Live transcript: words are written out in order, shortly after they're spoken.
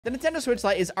The Nintendo Switch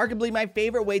Lite is arguably my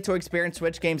favorite way to experience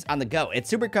Switch games on the go. It's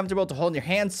super comfortable to hold in your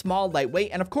hands, small, lightweight,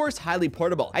 and of course, highly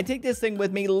portable. I take this thing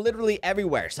with me literally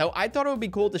everywhere, so I thought it would be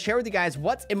cool to share with you guys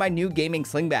what's in my new gaming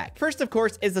sling bag. First, of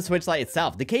course, is the Switch Lite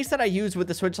itself. The case that I use with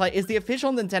the Switch Lite is the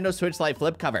official Nintendo Switch Lite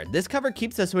flip cover. This cover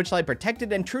keeps the Switch Lite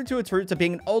protected and true to its roots of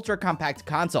being an ultra-compact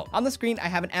console. On the screen, I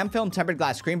have an M-Film tempered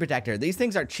glass screen protector. These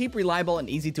things are cheap, reliable, and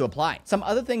easy to apply. Some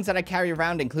other things that I carry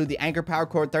around include the Anker Power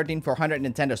Cord 13400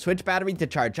 Nintendo Switch battery to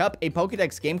charge up, a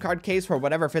Pokédex game card case for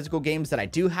whatever physical games that I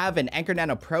do have, an Anker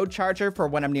Nano Pro charger for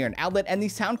when I'm near an outlet, and the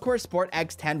Soundcore Sport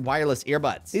X10 wireless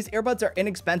earbuds. These earbuds are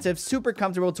inexpensive, super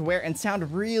comfortable to wear, and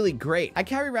sound really great. I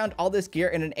carry around all this gear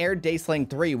in an Air Day Sling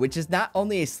 3, which is not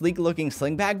only a sleek looking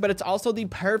sling bag, but it's also the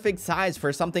perfect size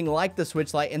for something like the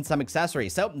Switch Lite and some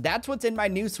accessories. So that's what's in my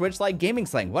new Switch Lite gaming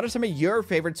sling. What are some of your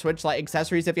favorite Switch Lite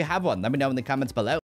accessories if you have one? Let me know in the comments below.